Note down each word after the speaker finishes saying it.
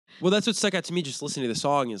Well, that's what stuck out to me just listening to the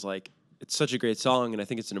song is like, it's such a great song, and I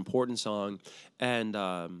think it's an important song. And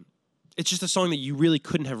it's just a song that you really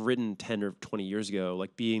couldn't have written 10 or 20 years ago,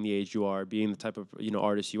 like being the age you are, being the type of,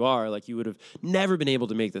 artist you are, like you would have never been able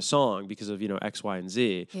to make the song because of, X, Y, and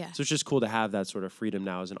Z. Yeah. So it's just cool to have that sort of freedom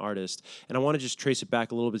now as an artist. And I want to just trace it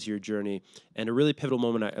back a little bit to your journey. And a really pivotal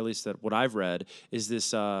moment, at least that what I've read, is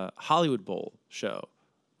this Hollywood Bowl show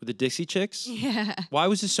with the Dixie Chicks. Yeah. Why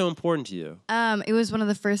was this so important to you? It was one of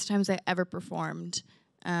the first times I ever performed.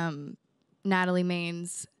 Natalie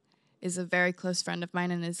Maines is a very close friend of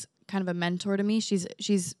mine and is kind of a mentor to me.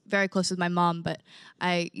 She's very close with my mom, but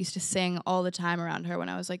I used to sing all the time around her when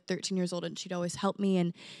I was like 13 years old, and she'd always help me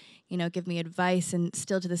and, give me advice. And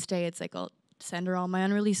still to this day, it's like I'll send her all my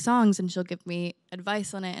unreleased songs and she'll give me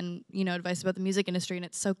advice on it and, advice about the music industry. And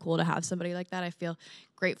it's so cool to have somebody like that. I feel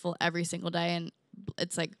grateful every single day. And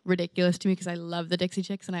it's like ridiculous to me because I love the Dixie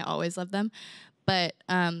Chicks and I always love them. But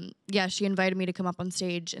yeah, she invited me to come up on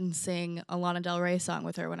stage and sing a Lana Del Rey song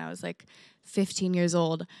with her when I was like 15 years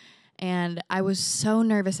old. And I was so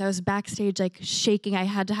nervous. I was backstage like shaking. I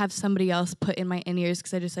had to have somebody else put in my in-ears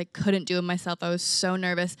because I just like couldn't do it myself. I was so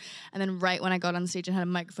nervous. And then right when I got on stage and had a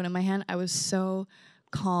microphone in my hand, I was so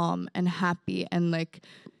calm and happy and like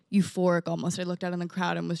euphoric almost. I looked out in the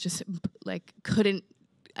crowd and was just like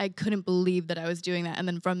I couldn't believe that I was doing that. And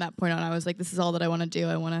then from that point on, I was like, this is all that I want to do.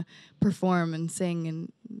 I want to perform and sing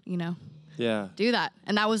and, do that.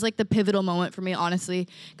 And that was like the pivotal moment for me, honestly,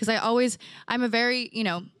 because I'm a very,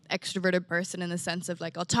 extroverted person in the sense of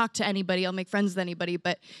like, I'll talk to anybody, I'll make friends with anybody.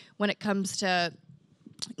 But when it comes to,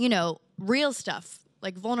 real stuff,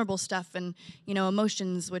 like vulnerable stuff and,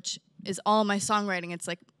 emotions, which is all my songwriting, it's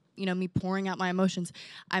like, me pouring out my emotions,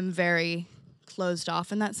 I'm very closed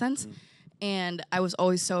off in that sense. Mm. And I was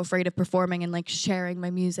always so afraid of performing and like sharing my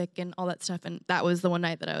music and all that stuff. And that was the one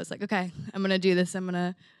night that I was like, okay, I'm going to do this. I'm going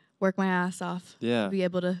to work my ass off. Yeah. To be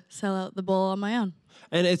able to sell out the bowl on my own.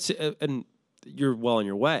 And it's, and you're well on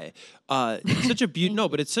your way. It's such a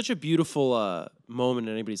but it's such a beautiful moment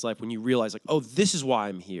in anybody's life when you realize like, oh, this is why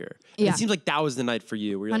I'm here. And it seems like that was the night for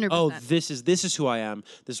you where you're like, 100%. Oh, this is who I am.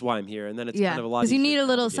 This is why I'm here. And then it's kind of a lot.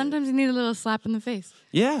 Because sometimes you need a little slap in the face.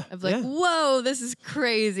 Yeah. Of like, whoa, this is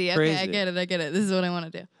crazy. Okay, I get it. This is what I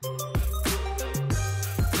want to do.